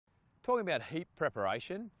talking about heat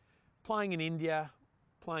preparation, playing in India,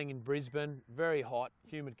 playing in Brisbane, very hot,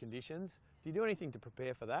 humid conditions. Do you do anything to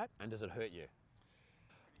prepare for that, and does it hurt you?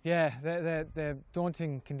 Yeah, they're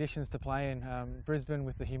daunting conditions to play in. Brisbane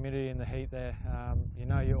with the humidity and the heat there, you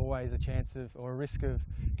know you're always a chance of, or a risk of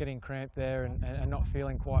getting cramped there and not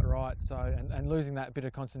feeling quite right. So, and losing that bit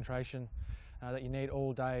of concentration that you need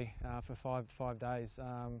all day for five days.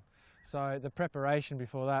 So the preparation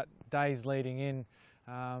before that, days leading in,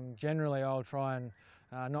 generally I'll try and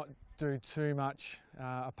not do too much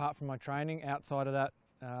apart from my training outside of that.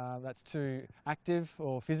 That's too active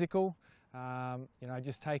or physical. You know,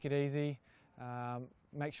 just take it easy,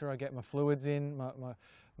 make sure I get my fluids in,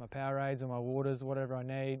 my Powerades or my waters, whatever I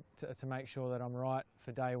need to make sure that I'm right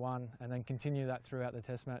for day one, and then continue that throughout the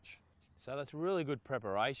test match. So that's really good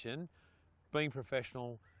preparation, being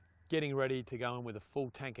professional, getting ready to go in with a full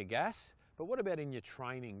tank of gas. But what about in your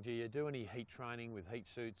training? Do you do any heat training with heat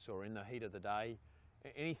suits or in the heat of the day?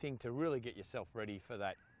 Anything to really get yourself ready for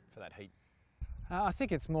that heat? I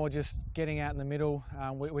think it's more just getting out in the middle.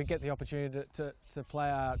 We get the opportunity to play,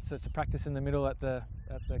 to practice in the middle at the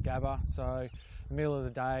Gabba. So, the middle of the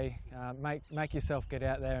day, make yourself get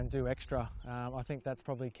out there and do extra. I think that's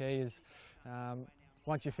probably key. Is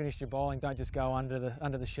once you've finished your bowling, don't just go under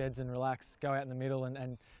the sheds and relax. Go out in the middle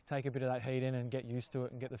and take a bit of that heat in and get used to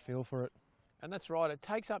it and get the feel for it. And that's right. It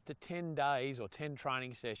takes up to 10 days or 10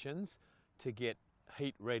 training sessions to get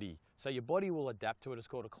heat ready. So your body will adapt to it. It's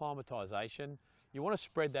called acclimatisation. You want to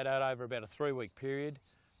spread that out over about a 3-week period,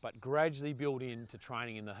 but gradually build into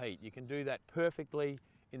training in the heat. You can do that perfectly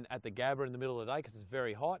at the Gabba in the middle of the day because it's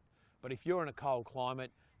very hot. But if you're in a cold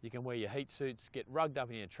climate, you can wear your heat suits, get rugged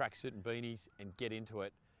up in your tracksuit and beanies and get into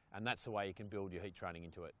it. And that's the way you can build your heat training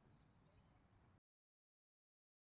into it.